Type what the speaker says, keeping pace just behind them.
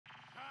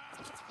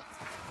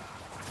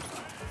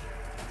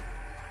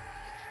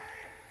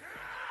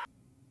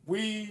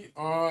We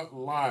are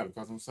live,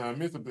 because I'm saying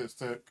Mr.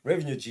 Blitztech.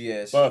 Revenue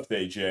GS.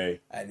 Birthday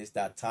Jay. And it's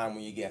that time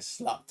when you get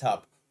slapped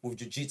up with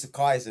Jujutsu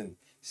Kaisen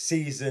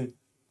Season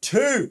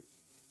 2,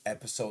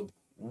 Episode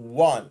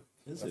 1.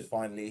 We're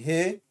finally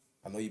here.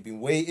 I know you've been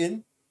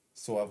waiting.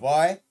 So have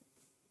I.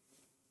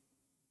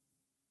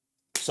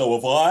 So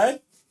have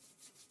I.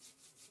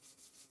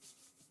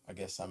 I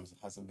guess Sam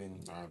hasn't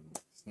been.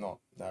 It's not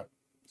that.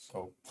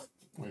 So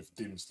with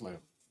Demon Slayer.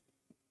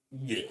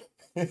 Yeah.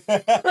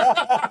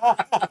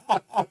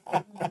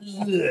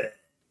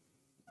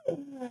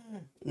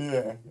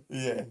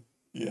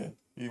 Yeah.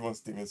 He wants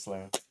Demon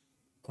Slayer.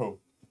 Cool.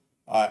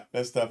 Alright,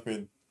 let's step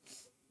in.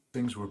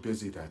 Things were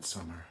busy that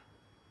summer.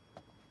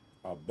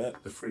 I'll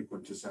bet. The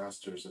frequent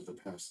disasters of the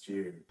past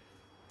year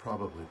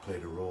probably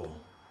played a role.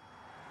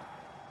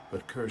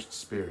 But cursed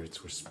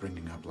spirits were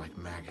springing up like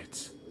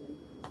maggots.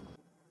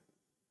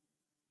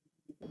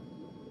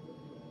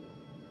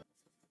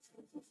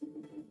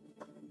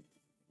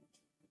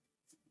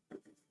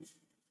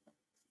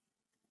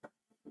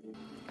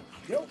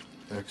 Yo.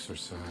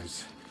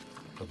 Exercise,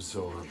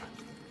 absorb,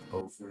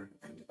 over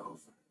and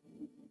over.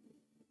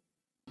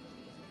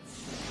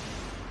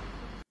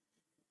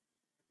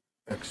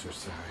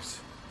 Exercise,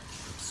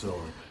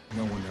 absorb.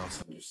 No one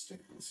else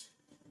understands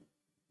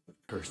what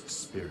cursed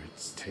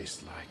spirits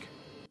taste like.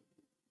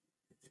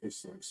 It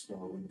tastes like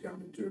swallowing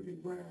down a dirty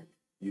rag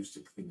used to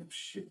clean up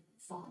shit and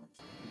farms.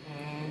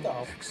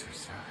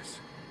 Exercise,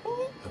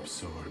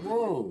 absorb.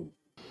 Whoa.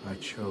 I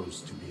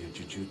chose to be a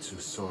Jujutsu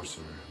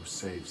sorcerer who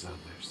saves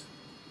others.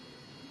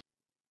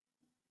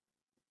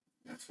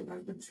 That's what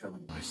I've been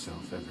telling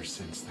myself ever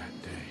since that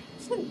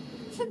day.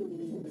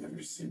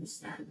 Ever since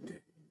that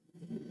day.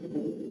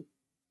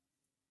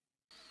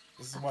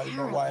 This is why you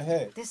got white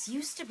hair. This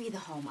used to be the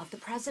home of the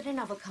president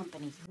of a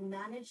company who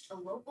managed a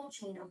local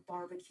chain of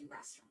barbecue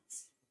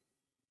restaurants.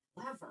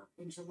 However,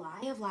 in July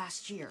of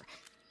last year,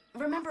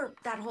 remember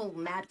that whole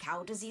mad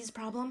cow disease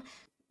problem?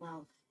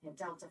 Well, it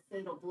dealt a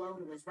fatal blow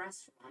to his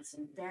restaurants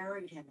and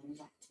buried him in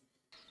debt.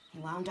 He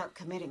wound up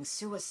committing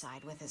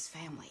suicide with his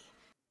family.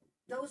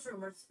 Those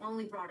rumors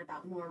only brought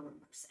about more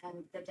rumors,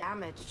 and the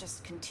damage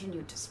just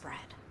continued to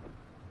spread.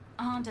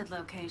 Haunted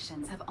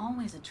locations have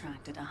always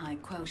attracted a high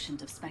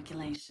quotient of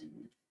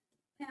speculation.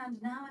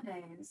 And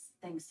nowadays,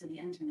 thanks to the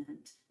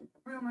internet,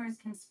 rumors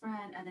can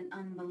spread at an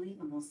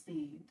unbelievable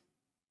speed.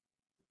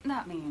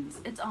 That means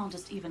it's all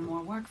just even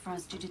more work for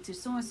us Jujutsu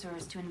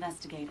sorcerers to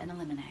investigate and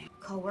eliminate.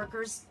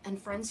 Co-workers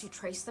and friends who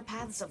trace the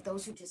paths of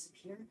those who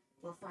disappear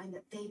will find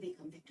that they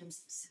become victims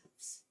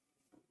themselves.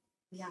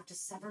 We have to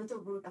sever the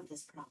root of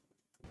this problem,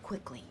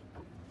 quickly.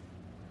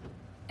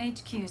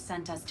 HQ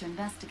sent us to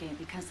investigate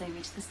because they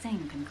reached the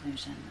same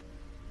conclusion.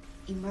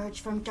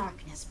 Emerge from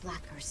darkness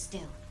blacker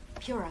still.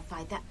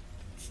 Purify that...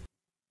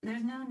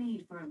 There's no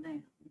need for a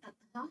veil.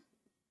 Huh?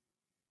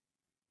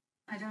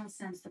 I don't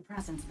sense the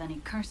presence of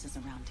any curses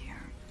around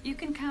here. You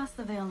can cast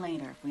the veil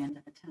later if we end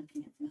up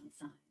attacking it from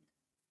outside.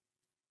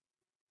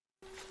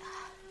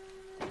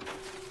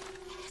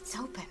 It's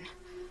open.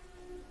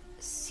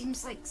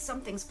 Seems like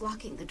something's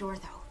blocking the door,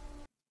 though.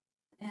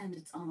 And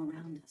it's all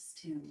around us,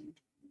 too.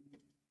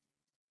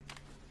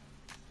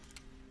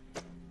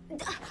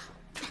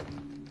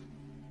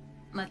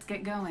 Let's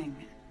get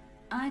going.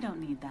 I don't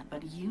need that,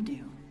 but you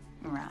do,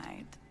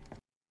 right?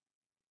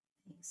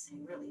 Yes, I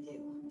really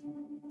do.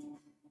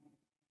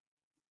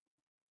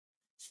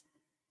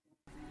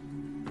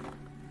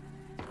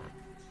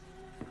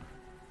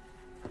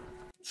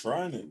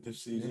 Trying it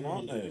this season,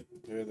 aren't they?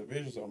 Yeah, the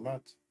visions are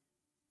mad.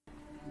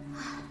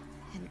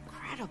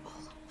 Incredible.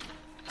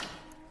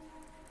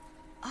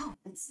 Oh,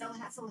 it still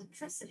has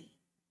electricity.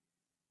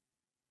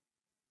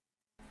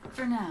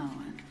 For now,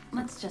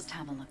 let's just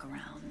have a look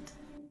around.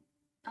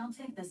 I'll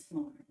take this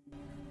floor.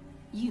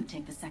 You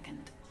take the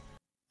second.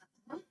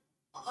 Huh?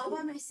 All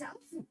by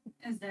myself?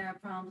 Is there a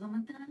problem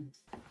with that?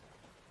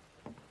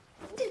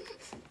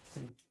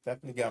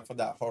 Definitely going for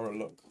that horror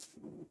look.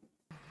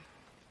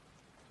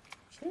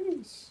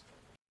 Jeez.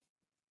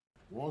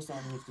 What's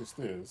underneath the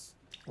stairs?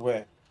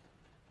 Where?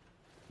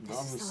 No,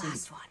 This is the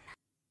last one.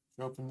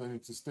 Go up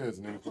underneath the stairs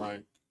and there's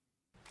like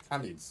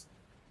cannies.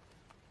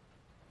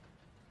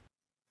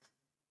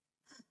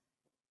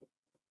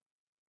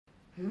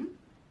 Hmm?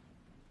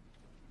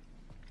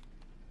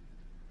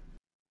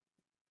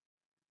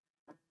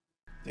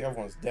 The other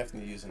one's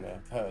definitely using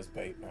her as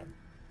bait, man.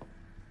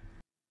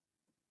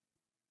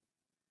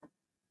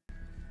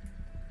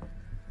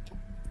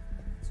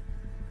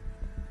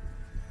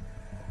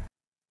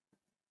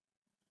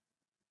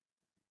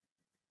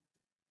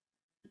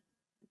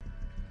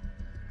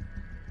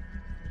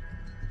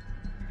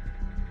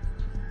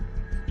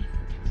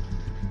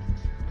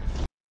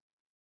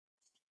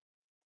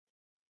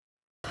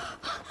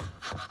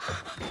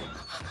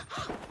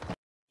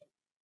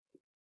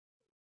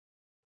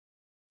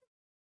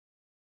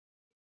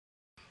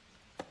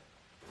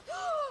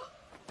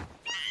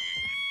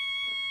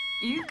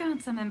 You've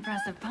got some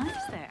impressive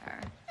pipes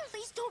there.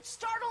 Please don't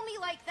startle me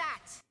like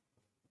that!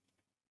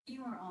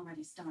 You were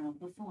already startled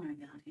before I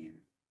got here.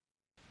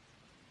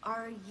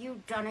 Are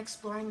you done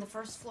exploring the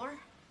first floor?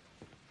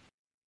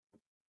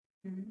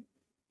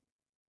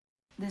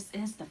 This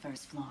is the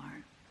first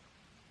floor.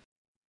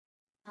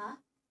 Huh?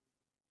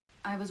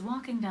 I was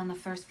walking down the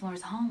first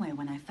floor's hallway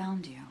when I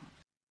found you.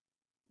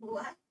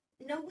 What?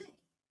 No way.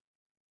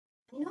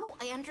 No,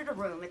 I entered a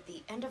room at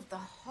the end of the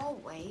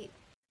hallway.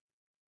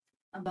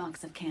 A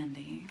box of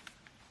candy,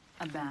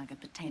 a bag of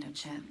potato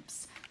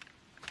chips,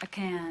 a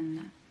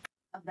can,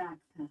 a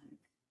backpack,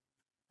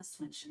 a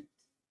sweatshirt.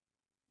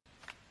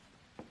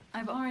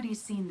 I've already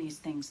seen these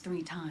things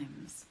 3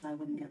 times. I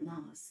wouldn't get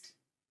lost.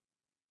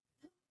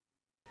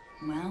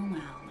 Well,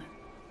 well.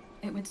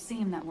 It would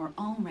seem that we're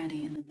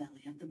already in the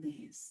belly of the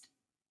beast.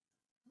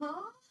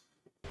 Huh?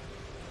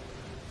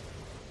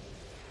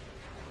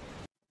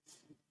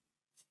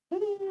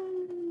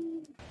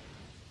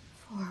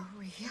 For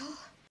real?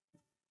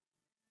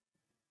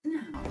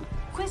 Now,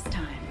 quiz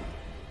time.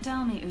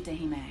 Tell me,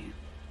 Utahime,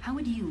 how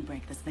would you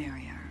break this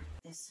barrier?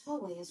 This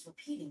hallway is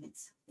repeating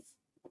itself.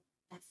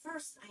 At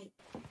first,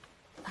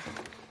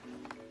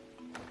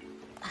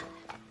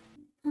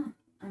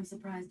 I'm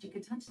surprised you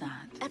could touch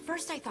that. At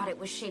first I thought it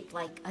was shaped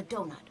like a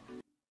donut.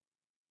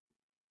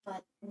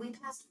 But we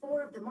passed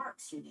 4 of the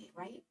marks you made,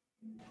 right?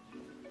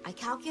 I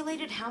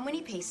calculated how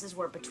many paces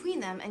were between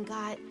them and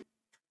got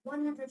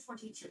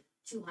 122,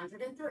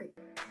 203,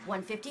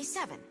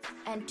 157,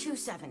 and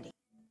 270.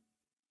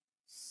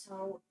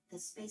 So the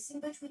spacing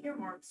between your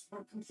marks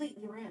were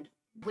completely random.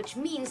 Which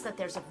means that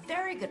there's a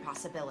very good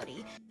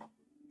possibility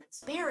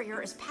this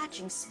barrier is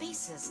patching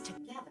spaces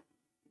together.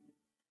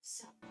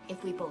 So,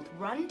 if we both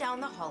run down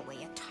the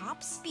hallway at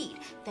top speed,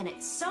 then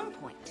at some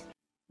point...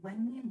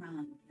 When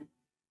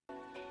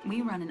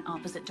we run in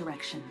opposite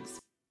directions.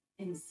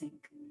 In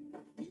sync.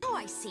 Oh,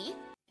 I see.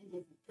 And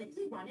if we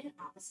quickly run in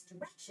opposite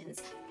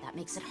directions, that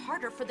makes it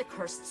harder for the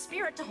cursed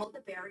spirit to hold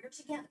the barrier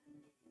together.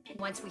 And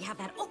once we have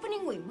that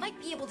opening, we might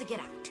be able to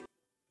get out.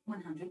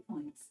 100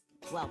 points.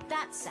 Well,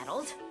 that's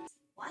settled.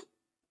 What?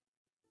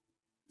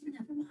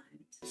 Never mind.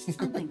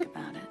 I'll think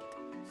about it.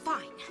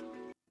 Fine.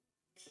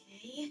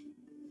 Okay.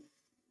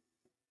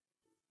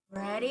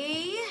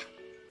 Ready?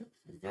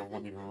 That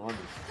wasn't even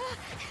running.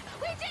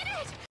 We did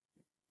it!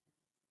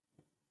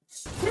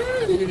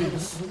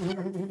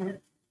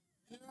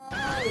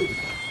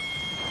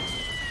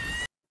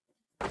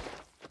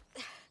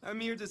 I'm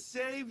here to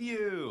save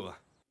you,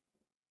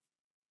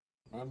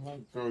 I'm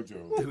like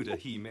Gojo.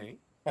 Utahime.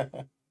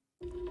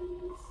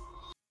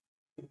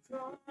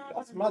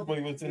 That's mad what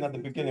he was doing at the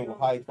beginning with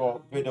how he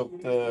got rid of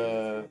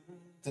the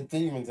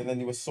demons and then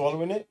he was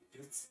swallowing it.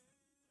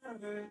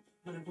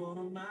 That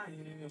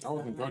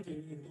wasn't Gojo.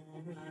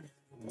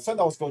 I said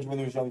that was Gojo when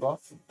he was younger. That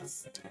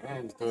was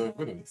the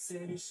villain.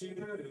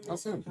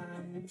 That's him.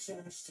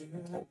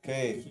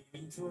 Okay.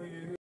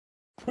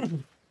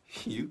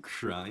 You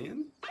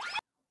crying?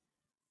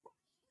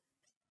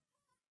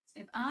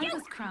 If I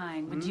was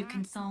crying, would you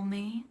console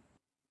me?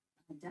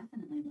 I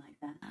definitely like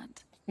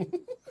that.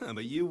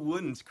 But you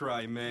wouldn't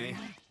cry, May.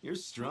 You're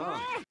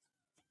strong.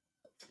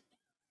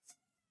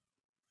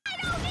 I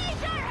don't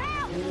need your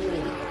help!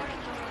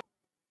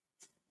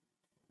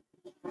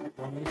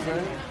 What did you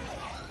say?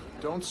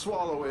 Don't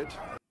swallow it.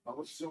 I'll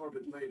absorb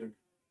it later.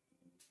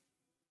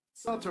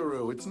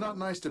 Satoru, it's not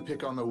nice to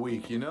pick on the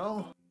weak, you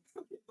know?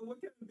 What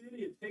kind of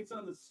idiot takes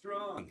on the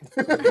strong?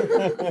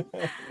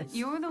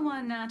 You're the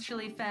one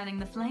naturally fanning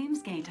the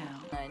flames, Geto.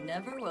 I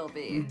never will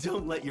be.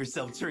 Don't let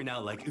yourself turn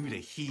out like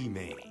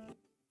Utahime.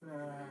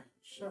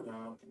 Shut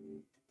up.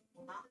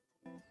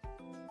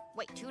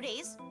 Wait, 2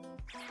 days?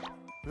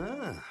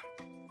 Ah.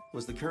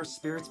 Was the cursed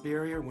spirits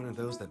barrier one of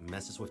those that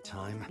messes with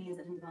time? It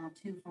involved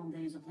 2 full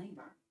days of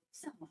labor.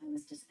 So I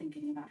was just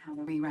thinking about how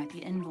to rewrite the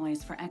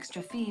invoice for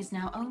extra fees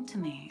now owed to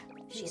me.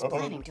 She's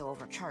planning to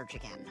overcharge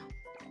again.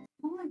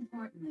 More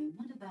importantly,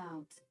 what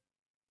about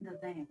the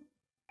veil?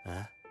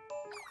 Huh?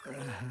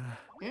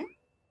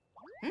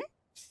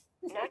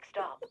 Next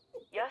up,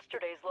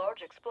 yesterday's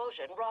large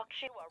explosion rocked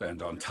Shiwa.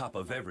 And on top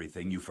of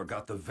everything, you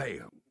forgot the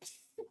veil.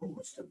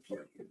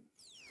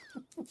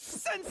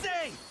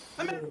 Sensei!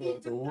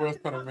 The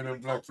worst kind of Men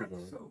in Black, you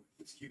know. So,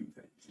 it's you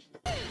then.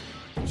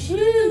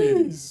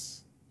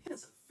 Jeez!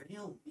 Is a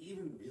veil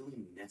even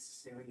really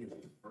necessary in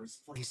the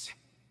first place?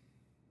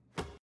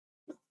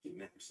 It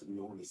matters if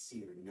normally see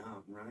it or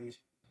not, right?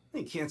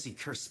 You can't see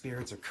cursed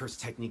spirits or cursed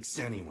techniques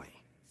anyway.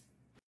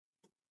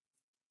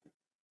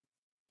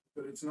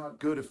 But it's not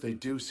good if they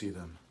do see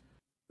them.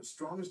 The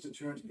strongest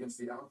deterrent against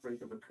the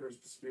outbreak of a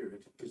cursed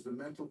spirit is the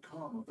mental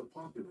calm of the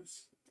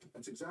populace.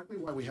 That's exactly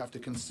why we have to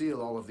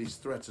conceal all of these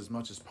threats as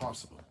much as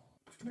possible.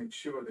 To make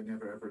sure they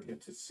never ever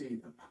get to see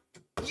them.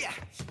 Yeah!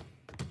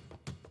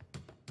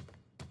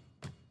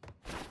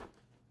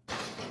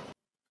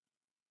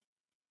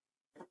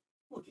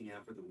 Looking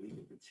out for the weak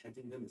and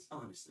protecting them is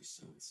honestly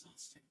so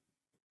exhausting.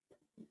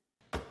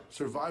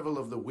 Survival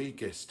of the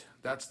weakest.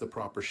 That's the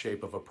proper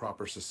shape of a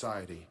proper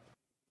society.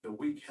 The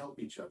weak help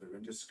each other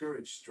and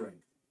discourage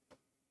strength.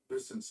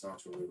 Listen,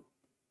 Satoru.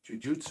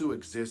 Jujutsu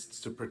exists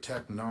to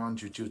protect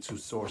non-jujutsu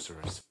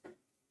sorcerers.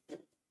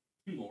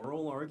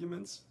 Moral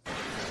arguments?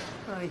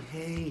 I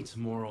hate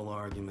moral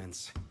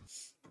arguments.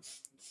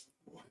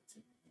 What?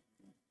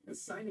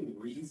 Is Assigning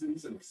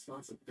reasons and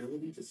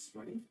responsibility to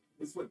strength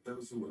is what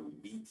those who are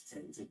weak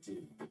tend to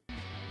do.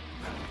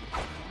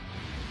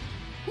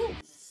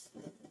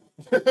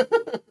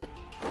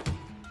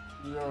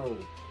 Yo.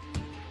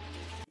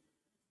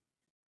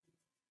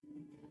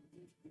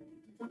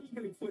 Why are you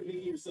gonna quit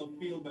making yourself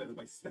feel better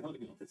by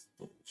spouting all this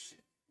bullshit?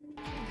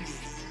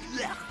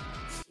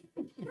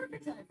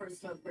 Perfect time for a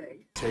smoke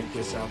break. Take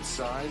this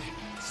outside,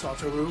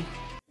 Satoru.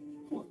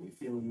 What, you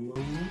feeling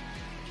lonely?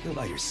 Go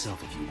by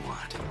yourself if you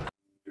want.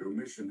 Your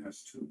mission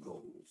has two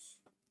goals.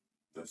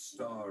 The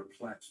Star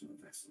Plasma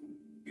Vessel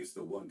is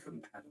the one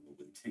compatible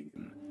with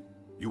Tengen.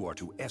 You are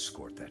to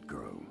escort that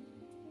girl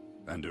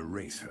and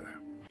erase her.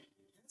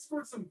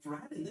 Escort some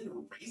brat and then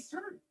erase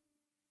her?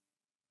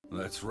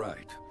 That's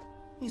right.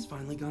 He's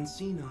finally gone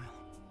senile.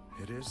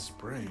 It is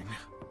spring.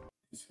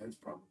 His head's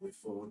probably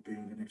full of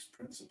being an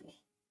ex-principal.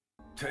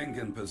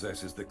 Tengen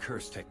possesses the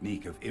curse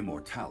technique of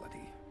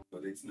immortality.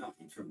 But it's not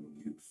eternal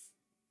youth.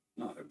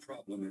 Not a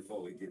problem if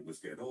all he did was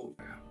get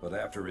older. But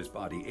after his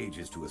body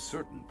ages to a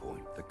certain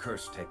point, the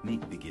curse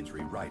technique begins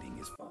rewriting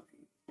his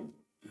body.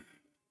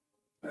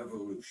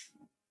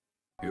 Evolution.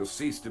 He'll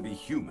cease to be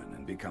human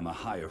and become a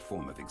higher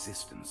form of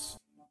existence.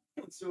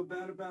 What's so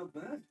bad about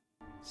that?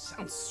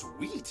 Sounds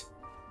sweet.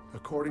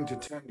 According to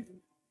Tengen,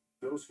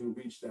 those who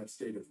reach that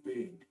state of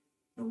being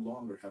no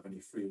longer have any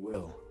free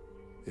will.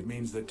 It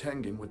means that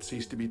Tengen would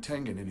cease to be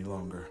Tengen any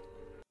longer.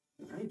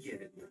 I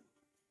get it now.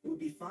 It would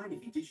be fine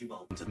if he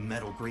digivolved Into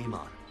Metal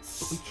Greymon.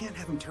 But we can't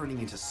have him turning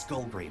into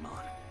Skull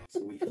Greymon.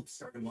 so we help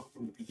start him off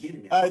from the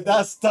beginning. Alright,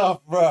 that's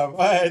tough, bro.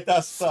 Alright,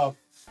 that's tough.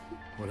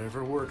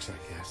 Whatever works, I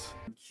guess.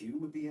 Q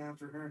would be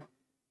after her.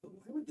 But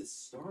why would this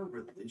Star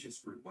religious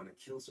group want to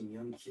kill some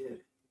young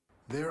kid?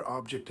 Their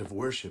object of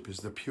worship is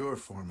the pure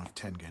form of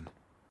Tengen,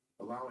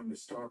 allowing the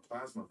Star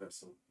Plasma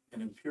Vessel,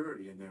 an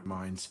impurity in their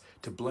minds,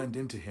 to blend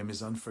into him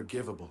is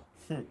unforgivable.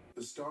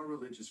 The Star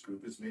religious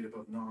group is made up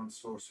of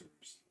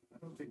non-sorcerers. I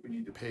don't think we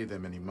need to pay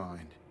them any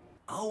mind.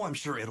 Oh, I'm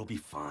sure it'll be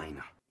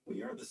fine.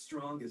 We are the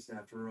strongest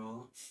after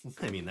all.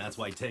 I mean, that's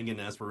why Tengen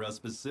asked for us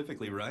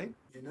specifically, right?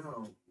 You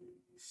know,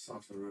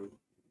 Satoru,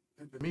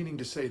 I've been meaning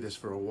to say this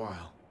for a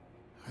while.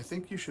 I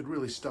think you should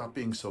really stop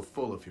being so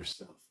full of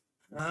yourself.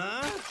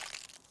 Huh?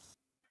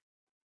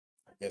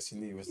 I guess he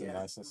needs the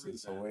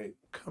licenses, so wait.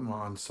 Come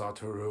on,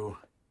 Satoru.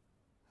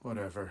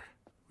 Whatever.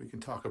 We can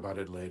talk about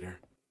it later.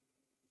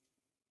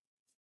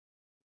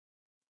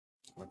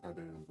 Like how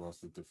they're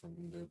vastly different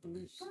in their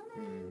beliefs.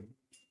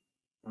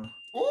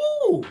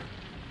 Ooh!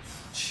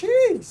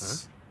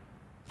 Jeez!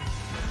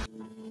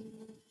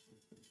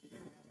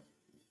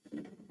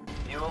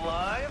 You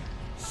alive?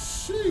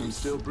 I'm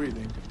still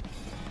breathing.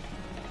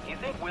 You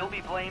think we'll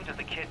be blamed if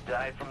the kid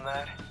died from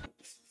that?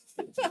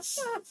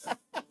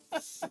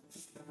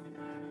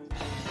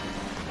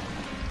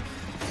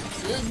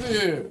 Is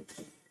it?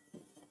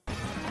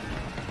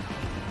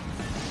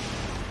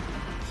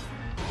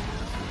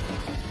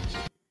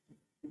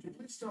 Would you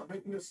please stop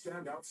making us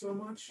stand out so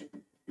much?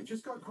 We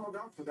just got called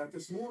out for that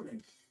this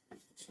morning.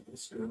 So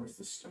this girl is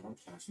the Star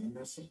Plasma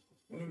Vessel?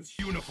 Those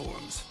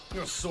uniforms.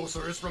 You're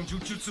Sorceress from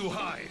Jujutsu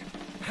High.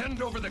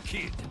 Hand over the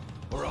kid,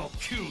 or I'll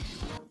kill you.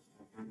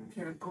 I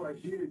can't quite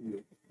hear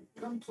you.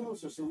 Come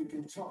closer so we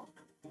can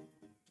talk.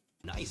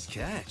 Nice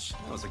catch.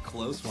 That was a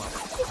close one.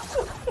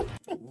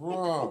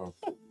 Bro.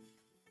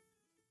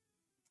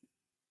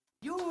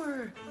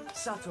 You're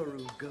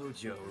Satoru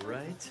Gojo,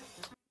 right?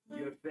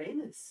 You're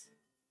famous.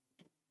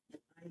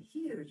 I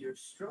hear you're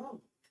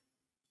strong.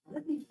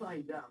 Let me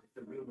find out if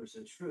the rumors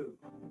are true.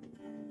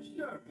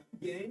 Sure,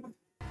 game.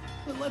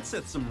 But let's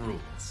set some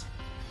rules.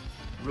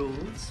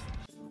 Rules?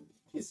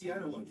 You see, I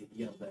don't want to get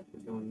yelled at for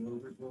going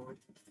overboard.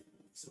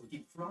 So if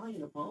you cry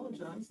and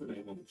apologize, then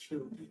I won't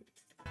kill you.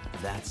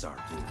 That's our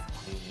rule.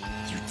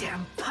 You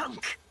damn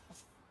punk!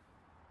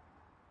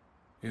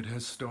 It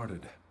has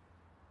started.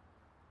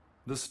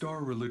 The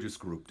Star religious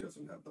group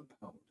Doesn't have the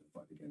power to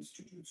fight against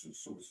Jujutsu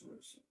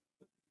Sorceress.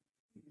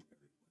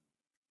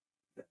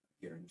 That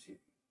I guarantee.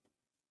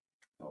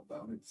 How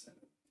about it,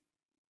 Senate?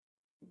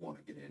 Want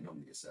to get in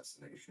on the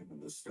assassination of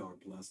the Star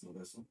Plasma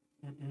Vessel?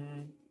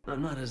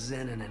 I'm not a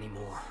Zenin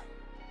anymore.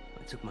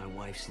 I took my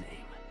wife's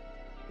name.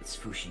 It's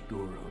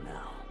Fushiguro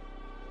now.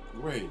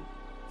 Wait.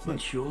 But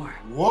sure.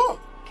 What?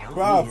 Count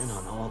Bruv. me in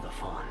on all the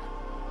fun.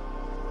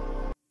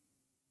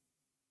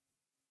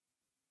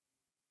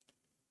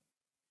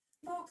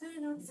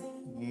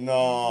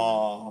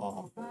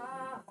 No.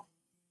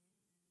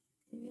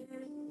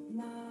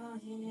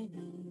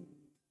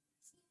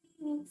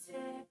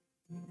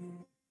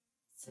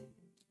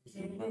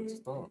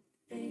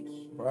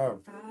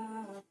 Bro.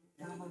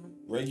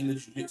 Regular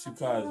Jujutsu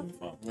Kaisen,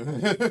 fam.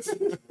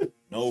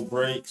 No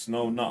breaks,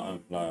 no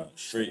nothing. Like,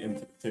 straight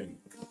into the thing.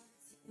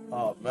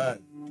 Oh,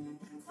 man.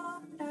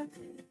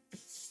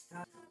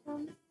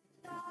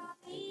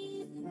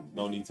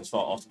 No need to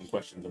start asking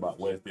questions about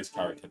where's this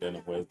character then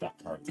and where's that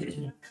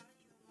character.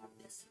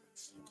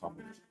 Come on.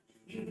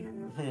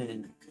 I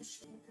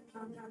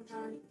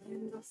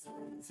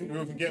think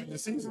we can get him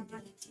this season.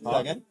 Huh?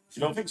 Again? You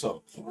don't think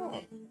so?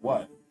 Oh.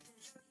 Why?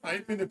 I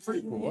ain't been a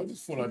prequel. I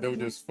just feel like they were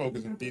just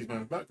focusing on these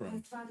men's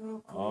background.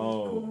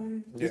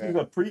 Oh, this is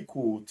a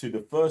prequel to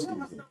the first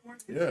season.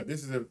 Yeah,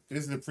 this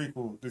is a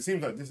prequel. It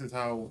seems like this is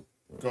how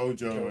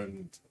Gojo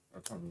and I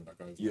can't remember that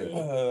guy's name.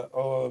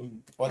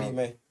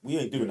 Utahime. We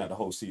ain't doing that the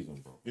whole season,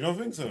 bro. You don't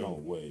think so? No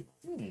way.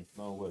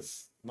 No way.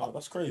 No,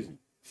 that's crazy.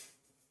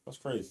 That's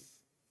crazy.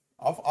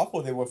 I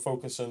thought they were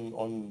focusing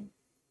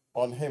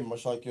on him,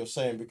 much like you're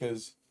saying,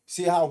 because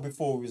see how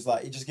before it was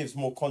like, it just gives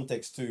more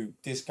context to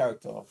this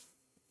character.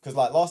 Because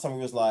like last time it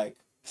was like,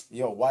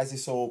 yo, why is he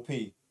so OP?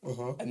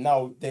 And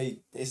now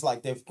it's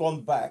like they've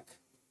gone back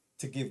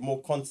to give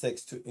more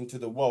context into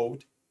the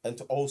world and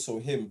to also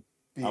him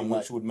being and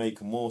which would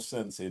make more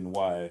sense in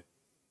why,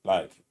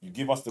 like, you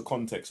give us the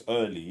context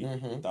early,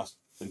 that's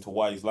into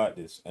why he's like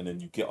this, and then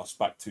you get us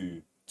back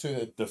to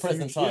the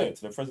present time. Yeah,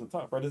 to the present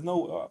time. Right? There's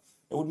no,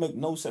 it would make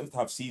no sense to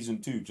have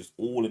season 2 just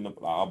all in the.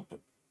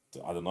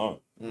 I don't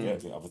know. Yeah,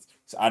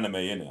 it's anime,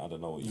 innit? I don't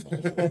know what you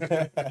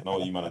man. I don't know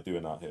what you man are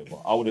doing out here,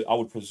 but I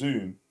would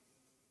presume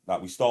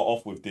that we start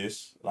off with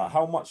this. Like,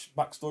 how much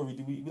backstory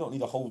do we? We don't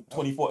need a whole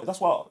 24.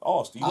 That's why I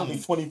asked. You don't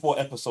need 24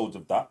 episodes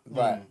of that,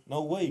 right?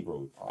 No way,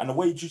 bro. And the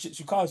way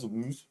Jujutsu Kaisen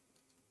moves,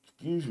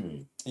 excuse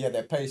me. Yeah,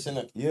 they're pacing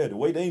it. Yeah, the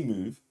way they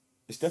move,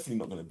 it's definitely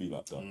not going to be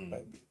like that.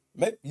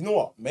 Maybe you know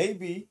what?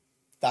 Maybe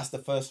that's the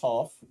first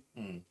half,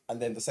 and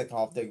then the second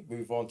half they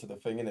move on to the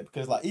thing, innit?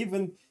 Because like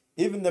even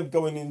them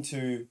going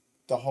into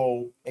the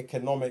whole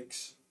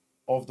economics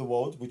of the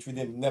world, which we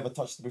never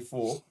touched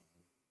before,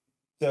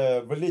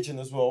 the religion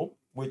as well,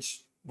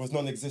 which was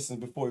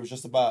non-existent before. It was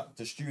just about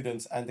the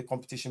students and the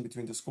competition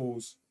between the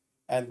schools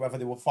and whether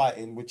they were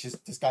fighting, which is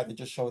this guy they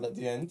just showed at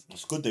the end.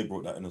 It's good they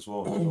brought that in as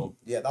well.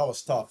 Yeah, that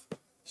was tough.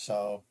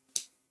 So,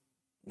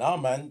 nah,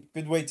 man,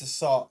 good way to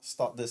start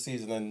the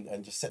season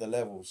and just set the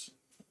levels.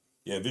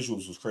 Yeah,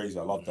 visuals was crazy.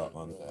 I love that,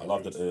 man. I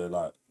love that they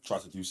like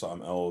tried to do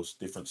something else,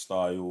 different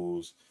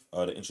styles.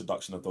 The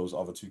introduction of those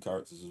other 2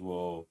 characters as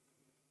well.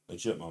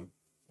 Legit, man.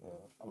 Yeah,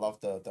 I love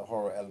the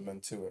horror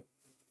element to it.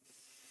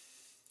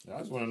 Yeah, I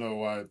just want to know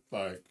why.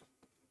 Like,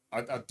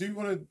 I do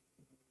want to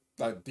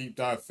like deep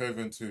dive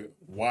further into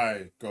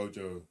why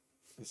Gojo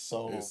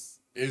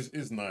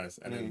is nice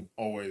and then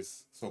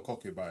always so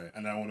cocky about it.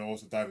 And I want to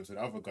also dive into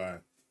the other guy,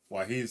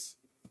 why he's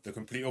the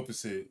complete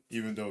opposite,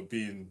 even though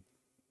being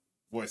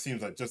what it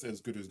seems like just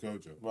as good as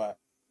Gojo. Right.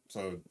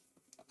 So,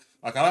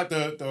 like, I like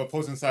the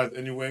opposing side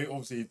anyway.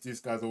 Obviously, this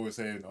guy's always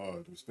saying,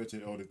 "Oh, respect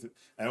it, all this,"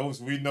 and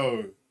also we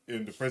know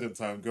in the present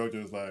time,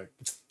 Gojo's like,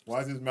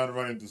 "Why is this man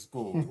running to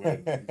school?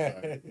 When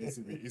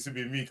it should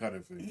be me," kind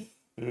of thing.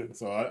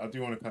 So I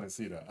do want to kind of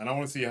see that, and I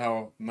want to see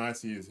how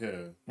nice he is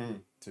here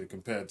to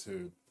compare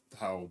to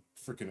how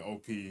freaking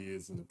OP he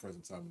is in the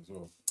present time as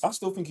well. I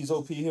still think he's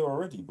OP here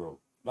already, bro.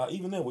 Like,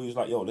 even then, where he was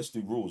like, yo, let's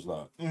do rules,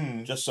 like,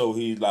 just so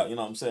he, like, you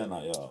know what I'm saying?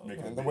 Like, yo.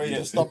 And the way he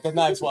just stopped the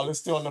knives while he's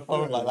still on the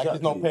phone, like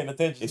he's not paying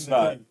attention. It's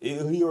like,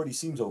 he already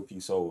seems OP,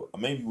 so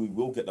maybe we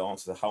will get the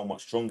answer to how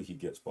much stronger he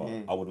gets, but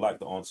I would like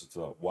the answer to,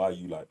 like, why are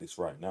you like this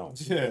right now?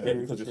 Yeah.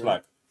 Because it's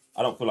like,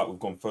 I don't feel like we've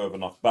gone further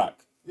enough back.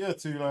 Yeah,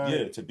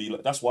 to be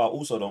like, that's why I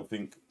also don't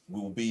think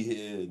we will be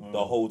here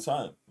the whole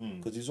time,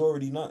 because he's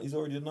already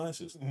the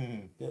nicest.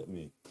 Get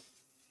me?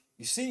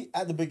 You see,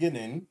 at the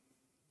beginning,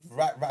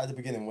 right at the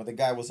beginning, when the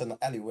guy was in the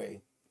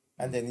alleyway,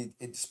 and then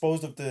he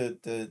disposed of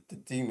the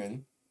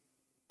demon,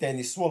 then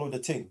he swallowed the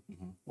thing.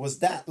 Was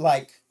that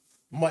like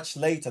much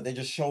later? They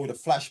just showed a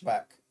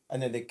flashback,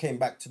 and then they came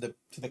back to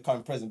the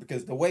current present,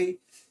 because the way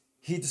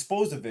he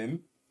disposed of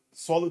him,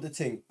 swallowed the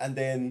thing, and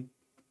then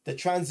the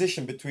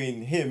transition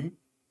between him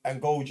and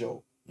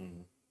Gojo,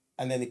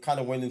 and then it kind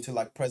of went into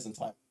like present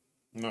time.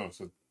 No,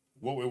 so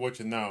what we're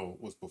watching now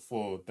was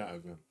before that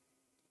event.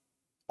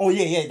 Oh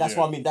yeah, that's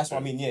what I mean. That's what I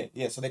mean.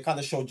 Yeah. So they kind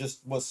of showed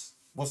just what's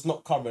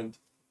not current,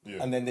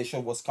 and then they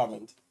showed what's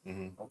current.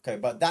 Okay,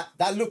 but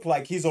that looked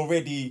like he's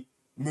already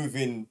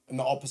moving in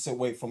the opposite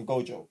way from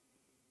Gojo.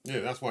 Yeah,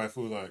 that's why I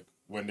feel like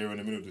when they're in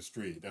the middle of the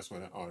street, that's why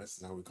this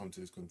is how we come to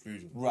this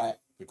conclusion. Right.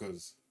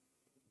 Because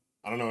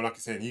I don't know, like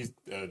you're saying, he's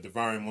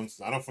devouring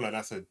monsters. I don't feel like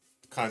that's a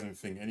Kaizen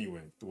thing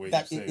anyway. The way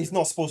that he's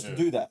not supposed to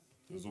do that.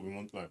 There's all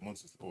been like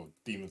monsters or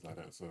demons like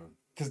that. So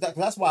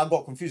that's why I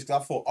got confused,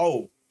 because I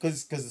thought,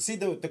 because see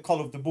the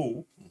color of the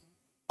bull,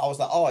 I was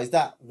like, is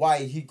that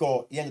why he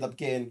ended up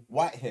getting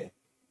white hair?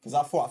 Because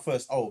I thought at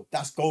first,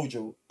 that's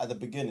Gojo at the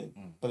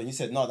beginning, but then you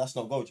said no, that's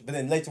not Gojo. But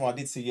then later on, I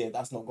did see,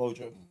 that's not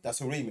Gojo,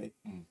 that's Utahime.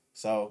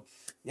 So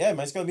yeah,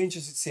 man, it's gonna be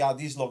interesting to see how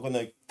these lot are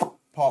gonna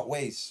part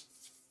ways.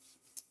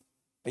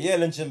 But yeah,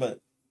 ladies and gentlemen,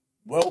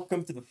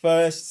 welcome to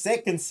the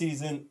second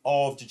season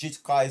of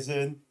Jujutsu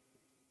Kaisen.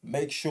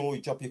 Make sure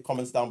you drop your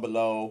comments down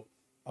below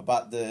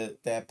about the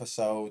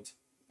episode,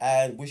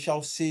 and we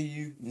shall see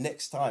you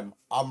next time.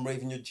 I'm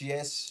Raven, your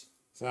GS.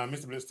 So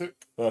Mr. Blitzstick.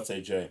 Birthday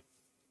J.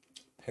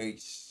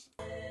 Peace.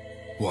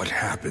 What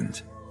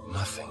happened?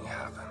 Nothing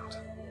happened.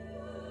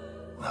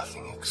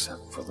 Nothing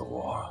except for the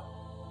war.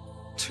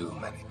 Too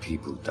many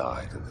people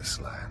died in this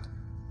land.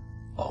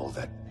 All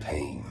that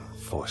pain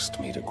forced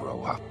me to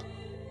grow up.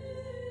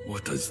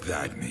 What does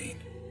that mean?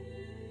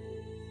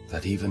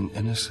 that even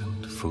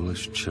innocent,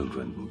 foolish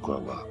children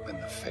grow up in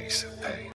the face of pain.